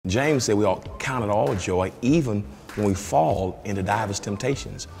James said we ought to count it all joy, even when we fall into diverse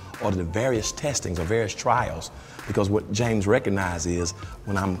temptations or the various testings or various trials. Because what James recognized is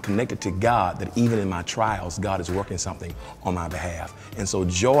when I'm connected to God, that even in my trials, God is working something on my behalf. And so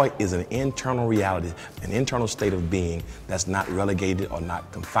joy is an internal reality, an internal state of being that's not relegated or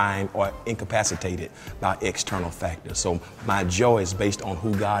not confined or incapacitated by external factors. So my joy is based on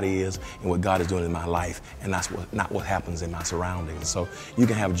who God is and what God is doing in my life, and that's not what happens in my surroundings. So you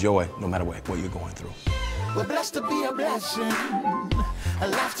can have joy no matter what you're going through. We're blessed to be a blessing, a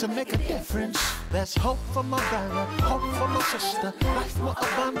life to make a difference. There's hope for my brother, hope for my sister, life more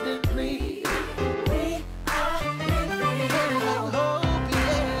abundantly. We are in hope,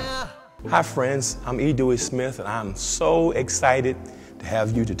 yeah. Hi friends, I'm Dewey Smith, and I'm so excited to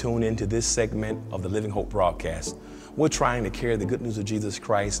have you to tune into this segment of the Living Hope broadcast. We're trying to carry the good news of Jesus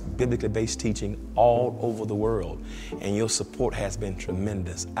Christ, biblically based teaching all over the world, and your support has been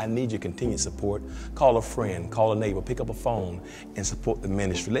tremendous. I need your continued support. Call a friend, call a neighbor, pick up a phone and support the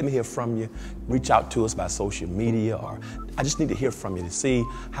ministry. Let me hear from you. Reach out to us by social media, or I just need to hear from you to see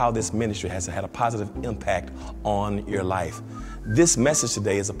how this ministry has had a positive impact on your life. This message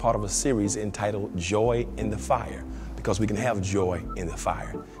today is a part of a series entitled Joy in the Fire, because we can have joy in the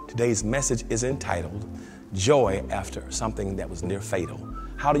fire. Today's message is entitled Joy After Something That Was Near Fatal.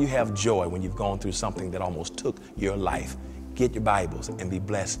 How do you have joy when you've gone through something that almost took your life? Get your Bibles and be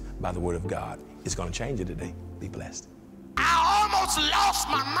blessed by the Word of God. It's going to change you today. Be blessed. I almost lost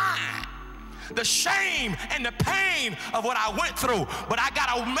my mind. The shame and the pain of what I went through. But I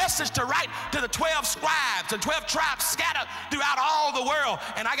got a message to write to the 12 scribes, the 12 tribes scattered throughout all the world.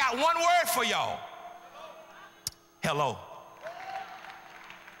 And I got one word for y'all. Hello.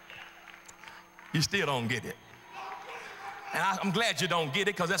 You still don't get it. And I'm glad you don't get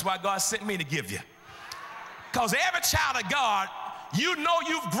it, because that's why God sent me to give you. Because every child of God, you know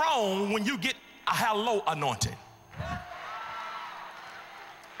you've grown when you get a hello anointing.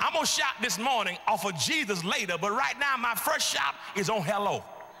 I'm going to shout this morning off of Jesus later, but right now my first shout is on hello.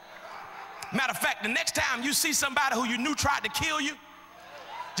 Matter of fact, the next time you see somebody who you knew tried to kill you,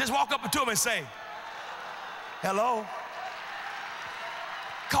 just walk up to them and say, hello.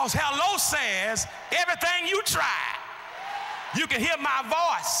 Because hello says everything you tried. You can hear my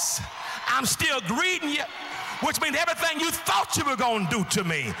voice. I'm still greeting you, which means everything you thought you were going to do to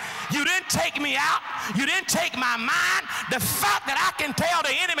me. You didn't take me out. You didn't take my mind. The fact that I can tell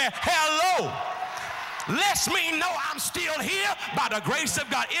the enemy hello lets me know I'm still here by the grace of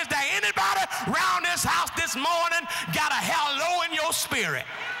God. Is there anybody around this house this morning got a hello in your spirit?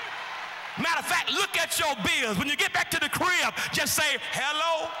 Matter of fact, look at your bills. When you get back to the crib, just say,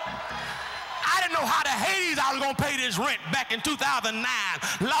 hello. I didn't know how the Hades I was going to pay this rent back in 2009.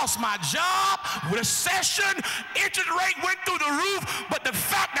 Lost my job, recession, interest rate went through the roof, but the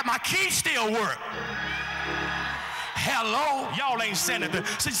fact that my keys still work. Hello, y'all ain't saying it.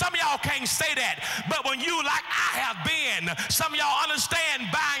 See, some of y'all can't say that, but when you, like I have been, some of y'all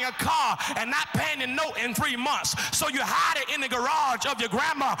understand buying a car and not paying the note in 3 months, so you hide it in the garage of your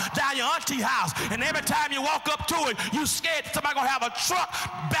grandma down your auntie house, and every time you walk up to it, you scared somebody gonna have a truck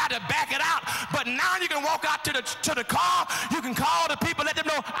about to back it out. But now you can walk out to the car, you can call the people, let them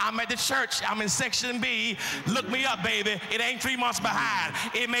know, I'm at the church, I'm in section B, look me up, baby, it ain't 3 months behind,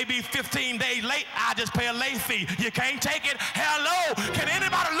 it may be 15 days late, I just pay a late fee. You can't take it. Hello. Can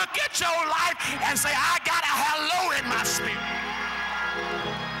anybody look at your life and say, I got a hello in my spirit?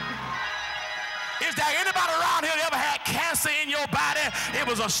 Is there anybody around here that ever had cancer in your body? It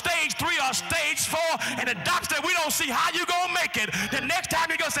was a stage 3 or stage 4, and the doctor said, we don't see how you gonna make it. The next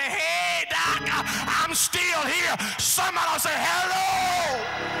time you're gonna say, hey doc, I'm still here. Somebody will say, hello.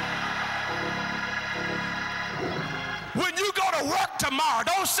 When you go to work tomorrow,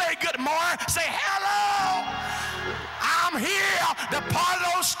 don't say good morning, say hello. I'm here. The party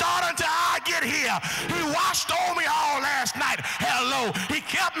don't start until I get here. He watched over me all last night. Hello. He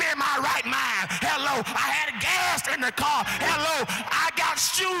kept me in my right mind. Hello. I had gas in the car. Hello. I got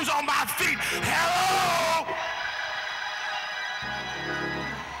shoes on my feet. Hello.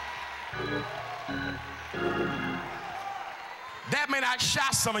 That may not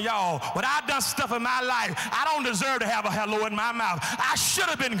shock some of y'all, but I've done stuff in my life. I don't deserve to have a hello in my mouth. I should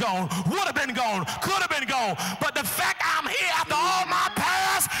have been gone, would have been gone, could have been gone. But the fact I'm here after all my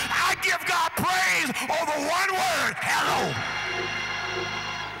past, I give God praise over one word, hello.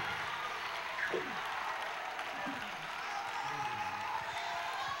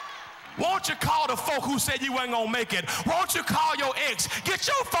 Won't you call the folk who said you weren't gonna make it? Won't you call your ex? Get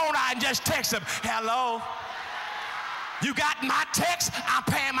your phone out and just text them, hello. You got my text? I'm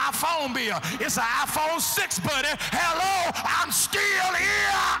paying my phone bill. It's an iPhone 6, buddy. Hello, I'm still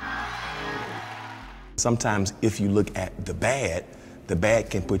here. sometimes if you look at the bad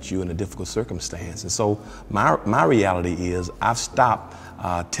can put you in a difficult circumstance. And so my reality is I've stopped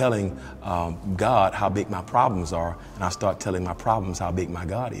telling God how big my problems are, and I start telling my problems how big my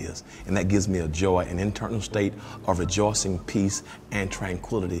God is. And that gives me a joy, an internal state of rejoicing, peace, and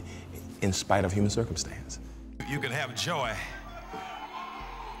tranquility in spite of human circumstance. You can have joy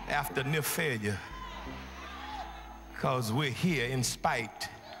after near failure because we're here in spite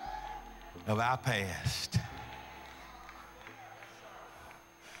of our past.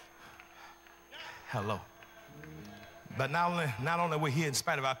 Hello. But not only we're here in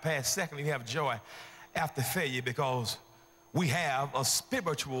spite of our past, secondly, we have joy after failure because we have a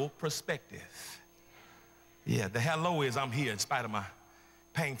spiritual perspective. Yeah, the hello is I'm here in spite of my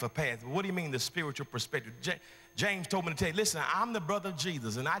painful past. What do you mean the spiritual perspective? James told me to tell you, listen, I'm the brother of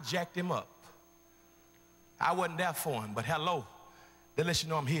Jesus, and I jacked him up. I wasn't there for him, but hello. That lets you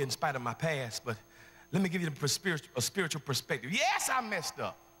know I'm here in spite of my past, but let me give you a spiritual perspective. Yes, I messed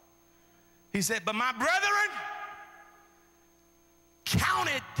up. He said, but my brethren, count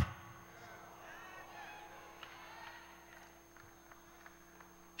it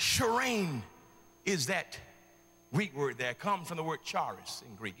Shireen is that Greek word there. It comes from the word charis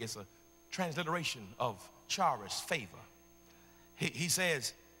in Greek. It's a transliteration of charis, favor. He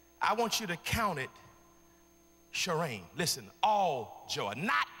says, I want you to count it Shireen. Listen, all joy,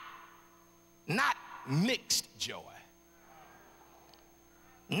 not mixed joy,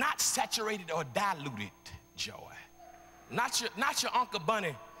 not saturated or diluted joy. Not your Uncle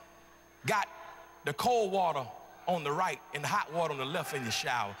Bunny got the cold water on the right and the hot water on the left in your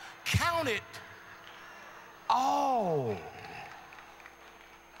shower. Count it all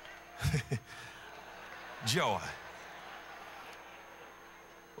joy.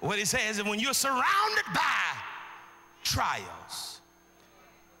 What he says is when you're surrounded by trials,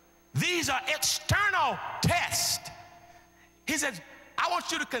 these are external tests. He says, I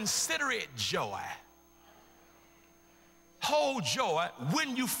want you to consider it joy. Hold joy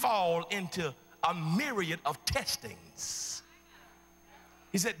when you fall into a myriad of testings.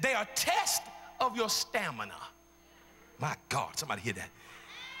 He said, they are tests of your stamina. My God, somebody hear that.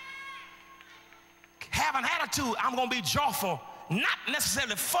 Have an attitude, I'm going to be joyful, not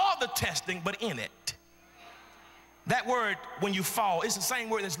necessarily for the testing, but in it. That word, when you fall, it's the same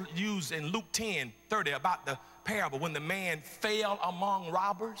word that's used in Luke 10:30 about the parable when the man fell among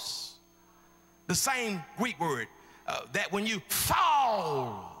robbers. The same Greek word, that when you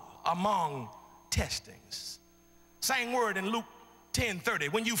fall among testings. Same word in Luke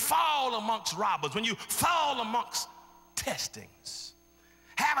 10:30. When you fall amongst robbers, when you fall amongst testings.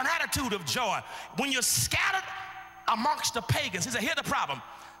 Have an attitude of joy. When you're scattered amongst the pagans. He said, here's the problem.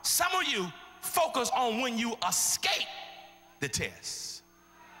 Some of you focus on when you escape the test.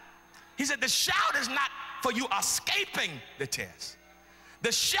 He said, the shout is not for you escaping the test.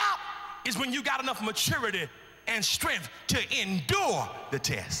 The shout is when you got enough maturity and strength to endure the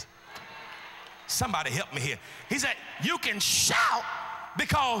test. Somebody help me here. He said, you can shout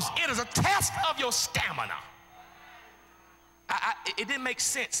because it is a test of your stamina. It didn't make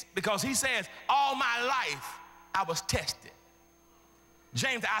sense because he says, all my life I was tested.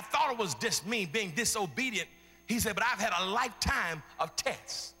 James, I thought it was just me being disobedient. He said, but I've had a lifetime of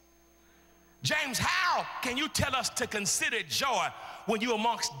tests. James, how can you tell us to consider joy when you're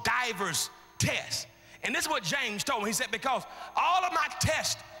amongst divers tests? And this is what James told me. He said, because all of my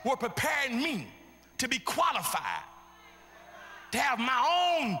tests were preparing me to be qualified to have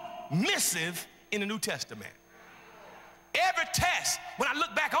my own missive in the New Testament. Every test, when I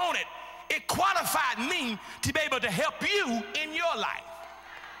look back on it, it qualified me to be able to help you in your life.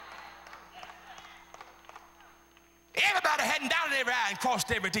 Everybody hadn't dotted every I and crossed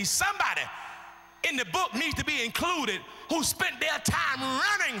every T. Somebody in the book needs to be included who spent their time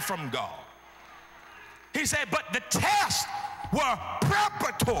running from God. He said, but the tests were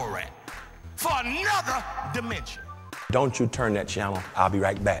preparatory for another dimension. Don't you turn that channel. I'll be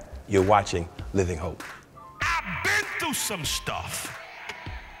right back. You're watching Living Hope. I've been through some stuff.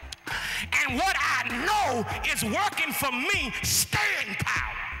 And what I know is working for me, staying power.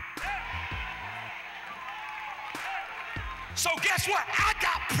 So guess what? I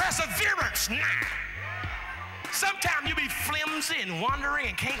got perseverance now. Sometimes you be flimsy and wondering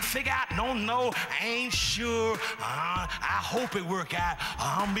and can't figure out, no, I ain't sure. I hope it work out.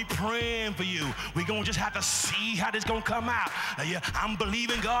 I'm be praying for you. We're going to just have to see how this going to come out. Yeah, I'm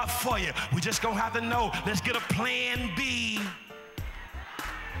believing God for you. We just going to have to know. Let's get a plan B.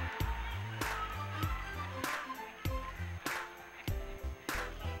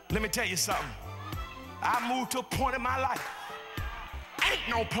 Let me tell you something. I moved to a point in my life. Ain't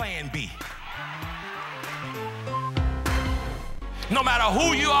no plan B. no matter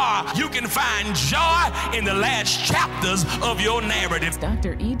who you are, you can find joy in the last chapters of your narrative.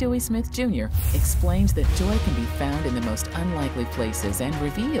 Dr. E. Dewey Smith Jr. explains that joy can be found in the most unlikely places and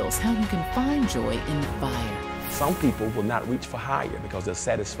reveals how you can find joy in fire. Some people will not reach for higher because they're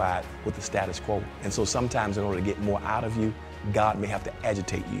satisfied with the status quo. And so sometimes in order to get more out of you, God may have to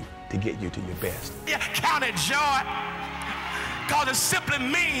agitate you to get you to your best. Yeah, count it joy, because it simply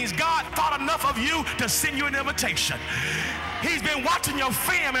means God thought enough of you to send you an invitation. He's been watching your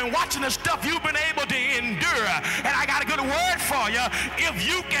film and watching the stuff you've been able to endure. And I got a good word for you. If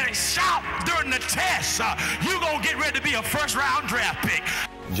you can shout during the test, you're going to get ready to be a first-round draft pick.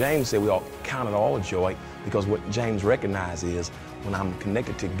 James said we all count it all joy because what James recognized is when I'm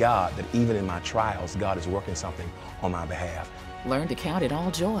connected to God, that even in my trials, God is working something on my behalf. Learn to count it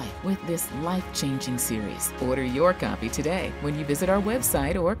all joy with this life-changing series. Order your copy today when you visit our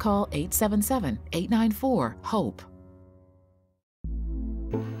website or call 877-894-HOPE.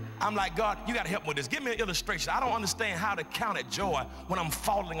 I'm like, God, you got to help me with this. Give me an illustration. I don't understand how to count it joy when I'm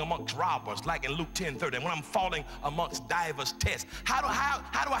falling amongst robbers, like in Luke 10:30, when I'm falling amongst divers tests. How do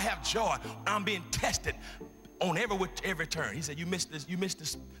I have joy when I'm being tested on every turn? He said, you missed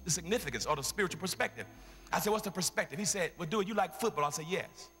the significance or the spiritual perspective. I said, what's the perspective? He said, well, Dewey, you like football? I said,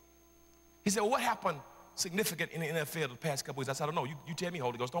 yes. He said, well, what happened significant in the NFL the past couple weeks? I said, I don't know. You tell me,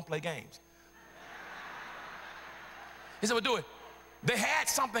 Holy Ghost, don't play games. He said, well, Dewey, they had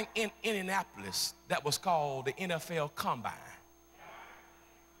something in Indianapolis that was called the NFL Combine.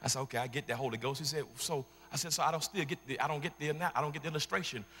 I said, okay, I get that, Holy Ghost. He said, so I don't get the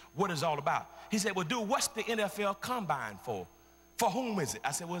illustration. What is it all about? He said, well, dude, what's the NFL Combine for? For whom is it?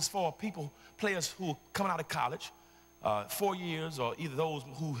 I said, well, it's for players who are coming out of college, 4 years, or either those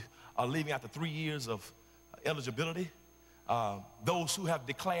who are leaving after 3 years of eligibility, those who have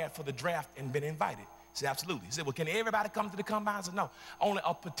declared for the draft and been invited. He said, absolutely. He said, well, can everybody come to the combine? I said, no, only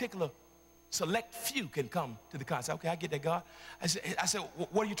a particular select few can come to the combine. I said, okay, I get that, God. I said,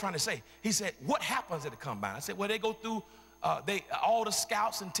 what are you trying to say? He said, what happens at the combine? I said, well, they go through, all the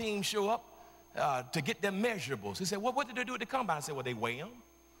scouts and teams show up to get their measurables. He said, well, what did they do at the combine? I said, well, they weigh them.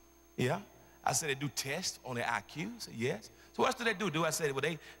 Yeah. I said, they do tests on their IQ. He said, yes. So what else do they do? I said, well,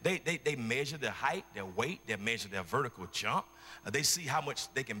 they measure their height, their weight, they measure their vertical jump. They see how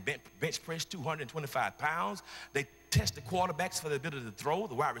much they can bench press 225 pounds. They test the quarterbacks for their ability to throw,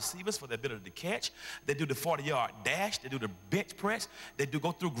 the wide receivers for their ability to catch. They do the 40-yard dash. They do the bench press. They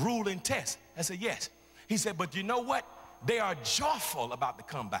go through grueling tests. I said, yes. He said, but you know what? They are joyful about the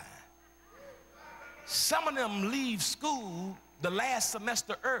combine. Some of them leave school the last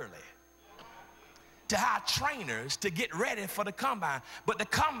semester early to hire trainers to get ready for the combine. But the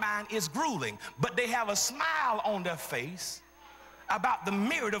combine is grueling. But they have a smile on their face about the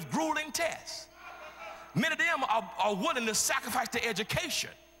myriad of grueling tests. Many of them are willing to sacrifice their education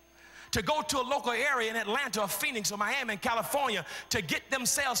to go to a local area in Atlanta or Phoenix or Miami, California, to get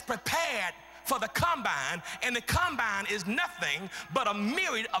themselves prepared for the combine. And the combine is nothing but a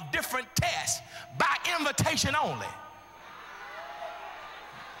myriad of different tests by invitation only.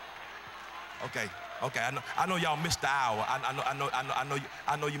 Okay, I know y'all missed the hour.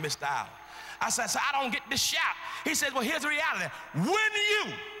 I know you missed the hour. I said, so I don't get this shout. He says, well, here's the reality. When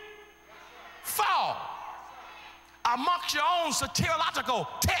you fall amongst your own soteriological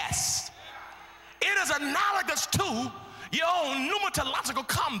tests, it is analogous to your own pneumatological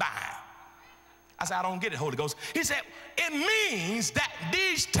combine. I said, I don't get it, Holy Ghost. He said, it means that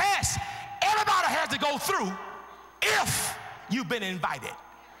these tests, everybody has to go through if you've been invited.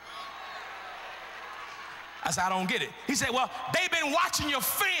 I said, I don't get it. He said, well, they've been watching your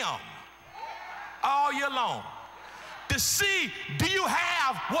film all year long to see, do you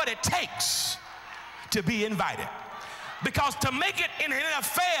have what it takes to be invited? Because to make it in the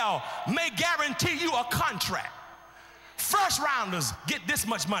NFL may guarantee you a contract. First rounders get this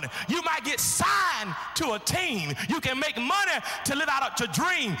much money. You might get signed to a team. You can make money to live out your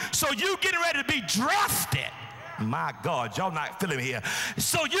dream. So you getting ready to be drafted. My God, y'all not feeling me here.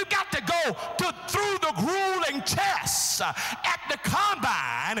 So you got to go through the grueling tests at the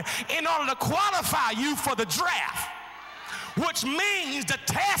combine in order to qualify you for the draft, which means the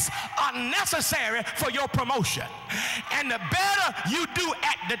tests are necessary for your promotion. And the better you do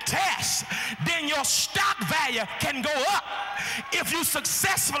at the test, then your stock value can go up if you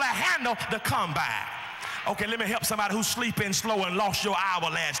successfully handle the combine. Okay, let me help somebody who's sleeping slow and lost your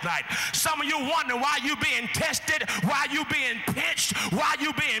hour last night. Some of you wondering why you being tested, why you being pinched, why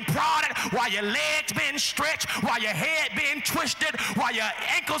you being prodded, why your legs being stretched, why your head being twisted, why your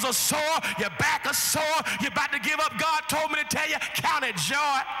ankles are sore, your back is sore, you're about to give up. God told me to tell you, count it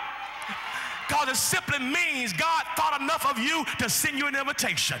joy. Because it simply means God thought enough of you to send you an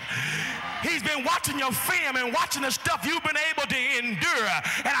invitation. He's been watching your film and watching the stuff you've been able to endure.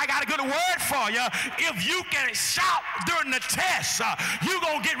 And I got a good word for you. If you can shout during the test, you're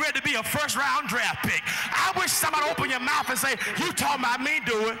going to get ready to be a first-round draft pick. I wish somebody would open your mouth and say, you talking about me,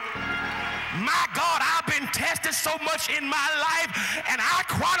 Dewey. My God, I've been tested so much in my life, and I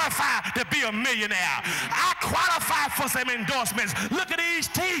qualify to be a millionaire. I qualify for some endorsements. Look at these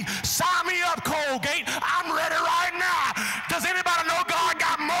teeth. Sign me up, Colgate. I'm ready right now. Does anybody know God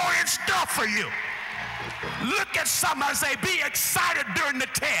got more in stuff for you? Look at somebody and say, be excited during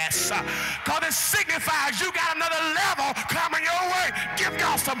the test, because it signifies you got another level coming your way. Give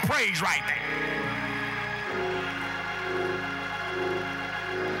God some praise right now.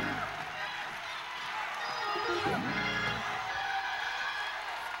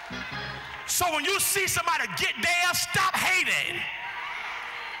 So when you see somebody get there, stop hating.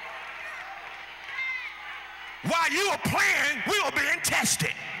 While you were playing, we were being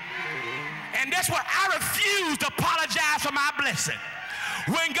tested. And that's what I refuse to apologize for my blessing.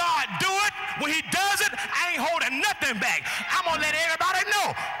 When God do it, when he does it, I ain't holding nothing back. I'm going to let everybody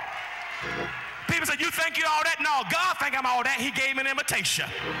know. People say, you think you're all that? No, God think I'm all that. He gave me an invitation.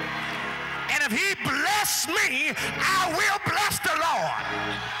 And if he bless me, I will bless the Lord.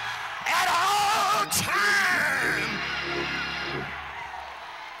 At all times.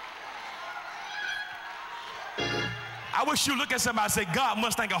 I wish you look at somebody and say, God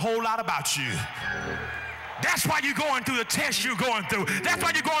must think a whole lot about you. That's why you're going through the test you're going through. That's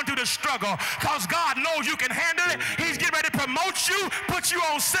why you're going through the struggle, because God knows you can handle it. He's getting ready to promote you, put you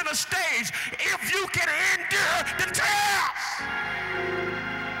on center stage if you can endure the test.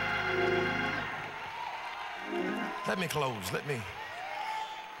 Let me close.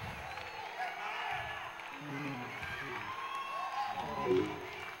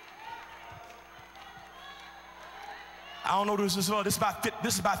 I don't know who this is for. This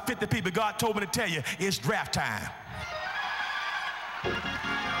is about 50 people. God told me to tell you, it's draft time.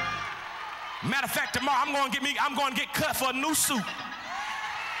 Matter of fact, tomorrow I'm going to get cut for a new suit.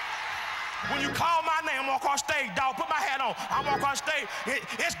 When you call my name, walk on stage, dog, put my hat on. I walk on stage.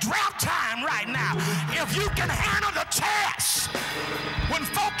 It's draft time right now. If you can handle the test, when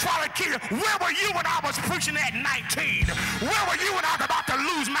folk try to kill you, where were you when I was preaching at 19? Where were you when I was about to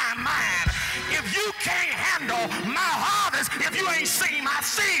lose my mind? If you can't handle my harvest, if you ain't seen my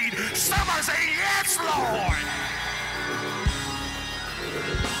seed, somebody say, yes, Lord.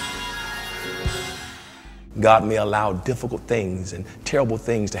 God may allow difficult things and terrible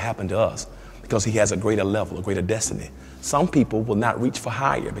things to happen to us because he has a greater level, a greater destiny. Some people will not reach for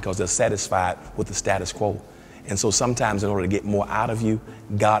higher because they're satisfied with the status quo. And so sometimes in order to get more out of you,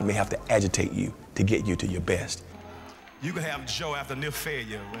 God may have to agitate you to get you to your best. You can have joy after near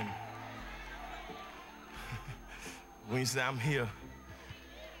failure when you say, I'm here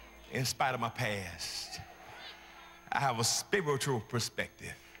in spite of my past. I have a spiritual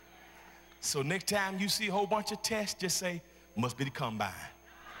perspective. So next time you see a whole bunch of tests, just say, must be the combine.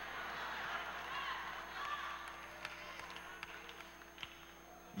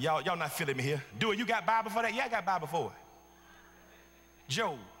 Y'all not feeling me here? Dewey, you got Bible for that? Yeah, I got Bible for it.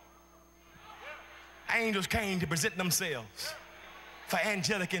 Job. Angels came to present themselves for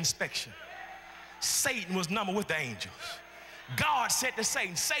angelic inspection. Satan was numbered with the angels. God said to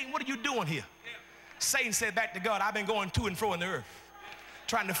Satan, Satan, what are you doing here? Satan said back to God, I've been going to and fro in the earth,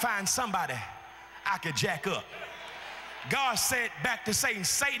 trying to find somebody I could jack up. God said back to Satan,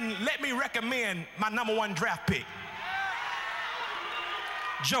 Satan, let me recommend my #1 draft pick,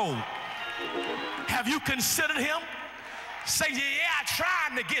 Job. Have you considered him? Satan, yeah, I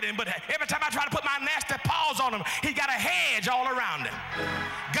tried to get him, but every time I try to put my nasty paws on him, he got a hedge all around him.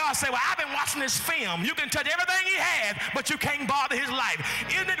 God said, well, I've been watching this film. You can touch everything he has, but you can't bother his life.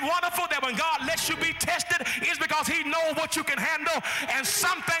 Isn't it wonderful that when God lets you be tested, it's because he knows what you can handle, and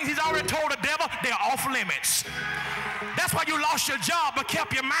some things he's already told the devil, they're off limits. That's why you lost your job but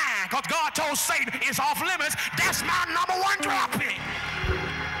kept your mind, because God told Satan it's off limits. That's my #1 draft pick.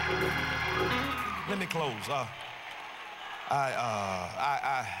 Let me close.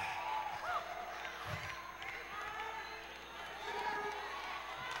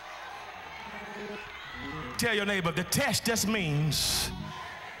 Tell your neighbor, the test just means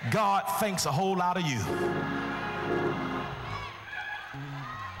God thinks a whole lot of you.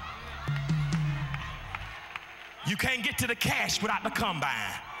 You can't get to the cash without the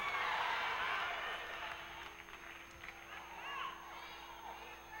combine.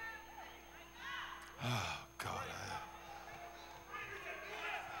 Oh, God.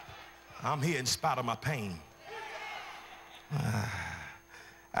 I'm here in spite of my pain.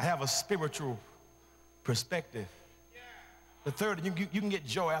 I have a spiritual perspective. The third, you can get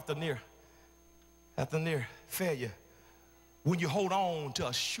joy after near failure when you hold on to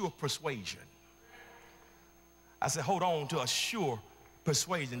a sure persuasion. I said, hold on to a sure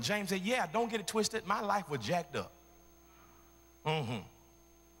persuasion. James said, yeah, don't get it twisted. My life was jacked up.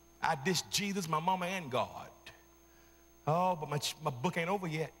 I dissed Jesus, my mama, and God. Oh, but my book ain't over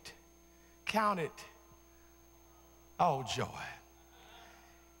yet. Count it all joy.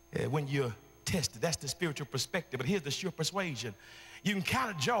 When you're tested, that's the spiritual perspective. But here's the sure persuasion. You can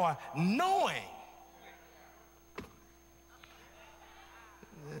count it joy knowing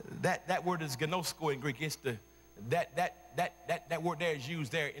that word is gnosko in Greek. It's that word there is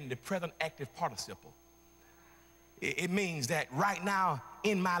used there in the present active participle. It means that right now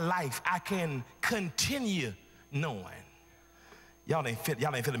in my life I can continue knowing. Y'all ain't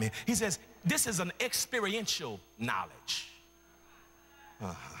feeling me. He says this is an experiential knowledge.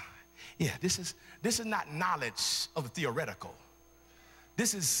 Yeah, this is not knowledge of the theoretical.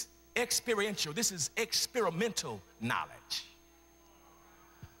 This is experiential. This is experimental knowledge.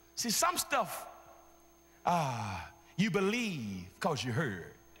 See, some stuff you believe because you heard.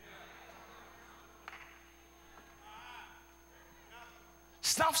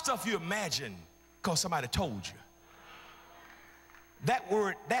 Some stuff you imagine because somebody told you. That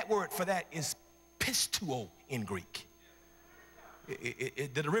word for that is pistuo in Greek.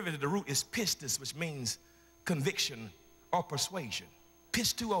 The derivative of the root is pistis, which means conviction or persuasion.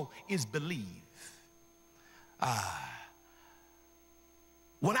 Pistuo is believe.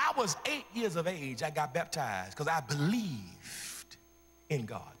 When I was 8 years of age, I got baptized because I believed in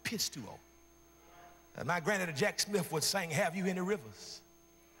God. Pistuo. My granddaddy Jack Smith would sing, have you any rivers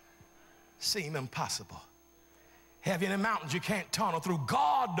seem impossible? Have you any mountains you can't tunnel through?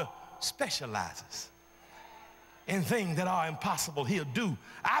 God specializes in things that are impossible. He'll do.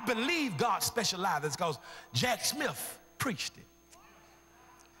 I believe God specializes because Jack Smith preached it.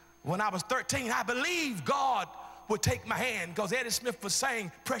 When I was 13, I believed God would take my hand because Eddie Smith was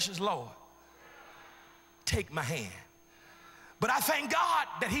saying, precious Lord, take my hand. But I thank God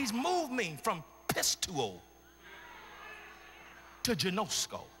that he's moved me from pistuo to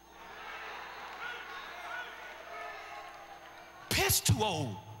gnosko.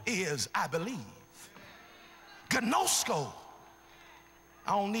 Pistuo is I believe. Gnosko,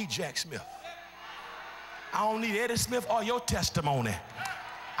 I don't need Jack Smith. I don't need Eddie Smith or your testimony.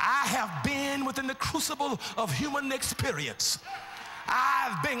 I have been within the crucible of human experience.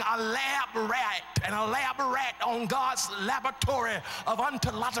 I've been a lab rat on God's laboratory of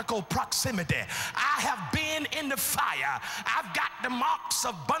ontological proximity. I have been in the fire. I've got the marks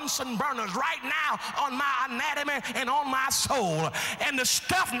of Bunsen burners right now on my anatomy and on my soul. And the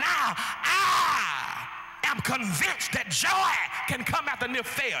stuff now, I am convinced that joy can come after near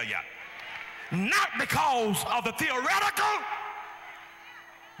failure. Not because of the theoretical,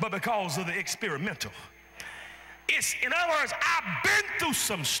 but because of the experimental. In other words, I've been through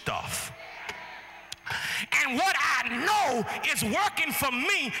some stuff. And what I know is working for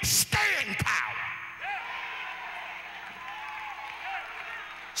me, staying power.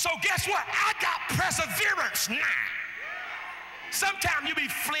 So guess what? I got perseverance now. Sometimes you be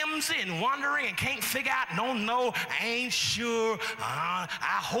flimsy and wondering and can't figure out, no, I ain't sure. I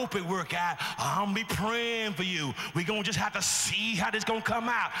hope it work out. I'm be praying for you. We're going to just have to see how this going to come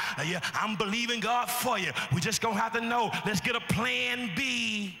out. Yeah, I'm believing God for you. We just going to have to know. Let's get a plan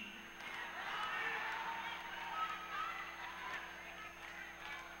B.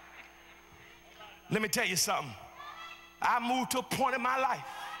 Let me tell you something. I moved to a point in my life.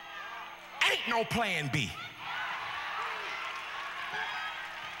 Ain't no plan B.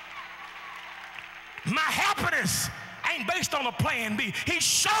 My happiness ain't based on a plan B. He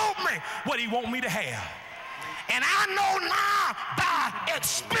showed me what he want me to have. And I know now by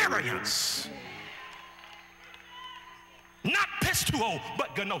experience. Not pistuo,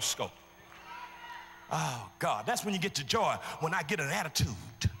 but gnosko. Oh, God, that's when you get to joy, when I get an attitude.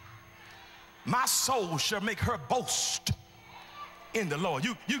 My soul shall make her boast in the Lord.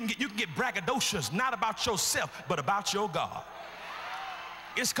 You can get braggadocious, not about yourself, but about your God.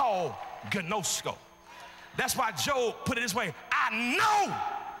 It's called gnosko. That's why Job put it this way, I know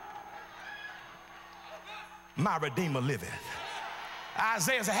my Redeemer liveth.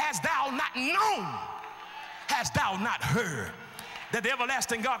 Isaiah said, hast thou not known, hast thou not heard, that the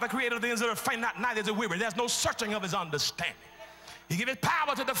everlasting God, the creator of the ends of the faint, not neither is it weary. There's no searching of his understanding. He giveth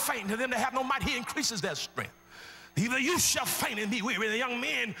power to the faint, to them that have no might, he increases their strength. Either you shall faint and be weary, the young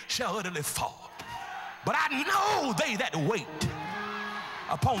men shall utterly fall. But I know they that wait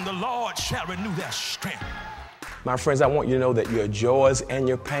upon the Lord shall renew their strength. My friends, I want you to know that your joys and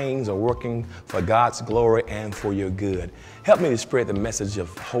your pains are working for God's glory and for your good. Help me to spread the message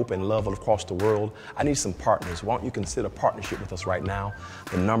of hope and love across the world. I need some partners. Why don't you consider partnership with us right now?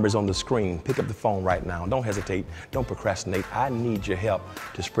 The number's on the screen. Pick up the phone right now. Don't hesitate. Don't procrastinate. I need your help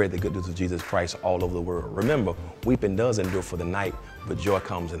to spread the good news of Jesus Christ all over the world. Remember, weeping does endure for the night, but joy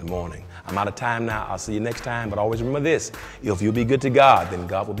comes in the morning. I'm out of time now. I'll see you next time, but always remember this. If you'll be good to God, then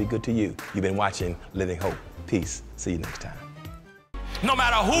God will be good to you. You've been watching Living Hope. Peace. See you next time. No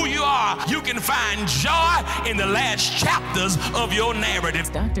matter who you are, you can find joy in the last chapters of your narrative.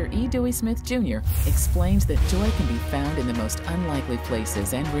 Dr. E. Dewey Smith Jr. explains that joy can be found in the most unlikely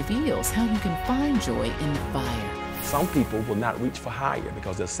places and reveals how you can find joy in fire. Some people will not reach for higher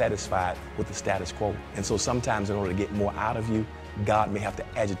because they're satisfied with the status quo. And so sometimes in order to get more out of you, God may have to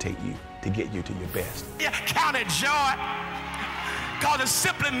agitate you to get you to your best. Yeah, count it joy, because it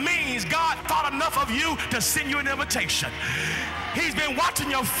simply means God thought enough of you to send you an invitation. He's been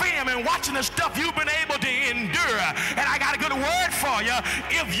watching your film and watching the stuff you've been able to endure. And I got a good word for you.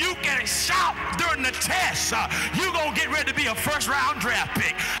 If you can shout during the test, you're going to get ready to be a first-round draft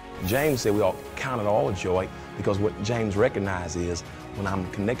pick. James said we all count it all joy because what James recognized is when I'm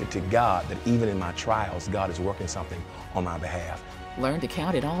connected to God, that even in my trials, God is working something on my behalf. Learn to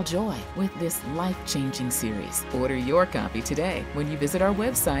count it all joy with this life-changing series. Order your copy today when you visit our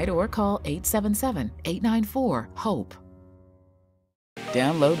website or call 877-894-HOPE.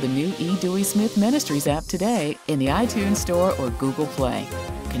 Download the new E. Dewey Smith Ministries app today in the iTunes Store or Google Play.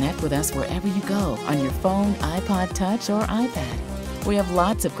 Connect with us wherever you go on your phone, iPod Touch, or iPad. We have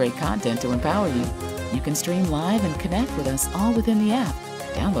lots of great content to empower you. You can stream live and connect with us all within the app.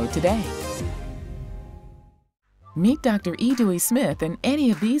 Download today. Meet Dr. E. Dewey Smith in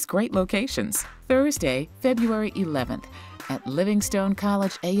any of these great locations. Thursday, February 11th at Livingstone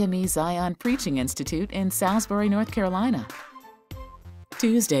College AME Zion Preaching Institute in Salisbury, North Carolina.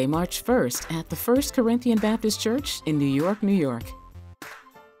 Tuesday, March 1st at the First Corinthian Baptist Church in New York, New York.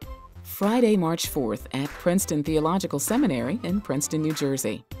 Friday, March 4th at Princeton Theological Seminary in Princeton, New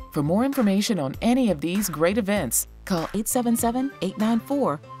Jersey. For more information on any of these great events, call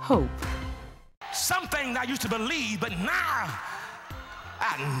 877-894-HOPE. Some things I used to believe, but now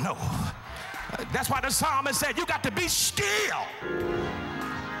I know. That's why the psalmist said, you got to be still.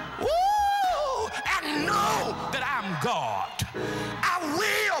 Woo! And know that I'm God. I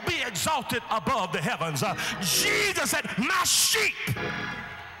will be exalted above the heavens. Jesus said, my sheep.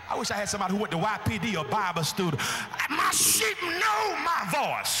 I wish I had somebody who went to YPD or Bible student. My sheep know my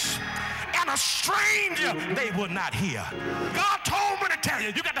voice, and a stranger they will not hear. God told me to tell you,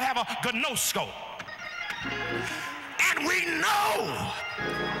 you got to have a gnoscope. And we know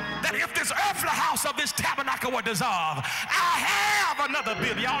that if this earthly house of this tabernacle were dissolved, I have another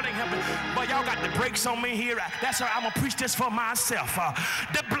building. Y'all ain't helping, but y'all got the brakes on me here. That's why I'm going to preach this for myself.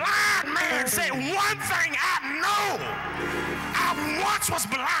 The blind man said, one thing I know, I once was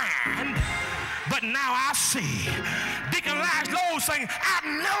blind, but now I see. Deacon Elijah Lowe saying, I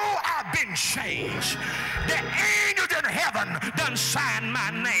know I've been changed. The angels in heaven done sign my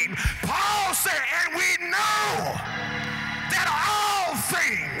name. Paul said, and we know that all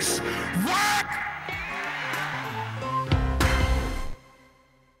things work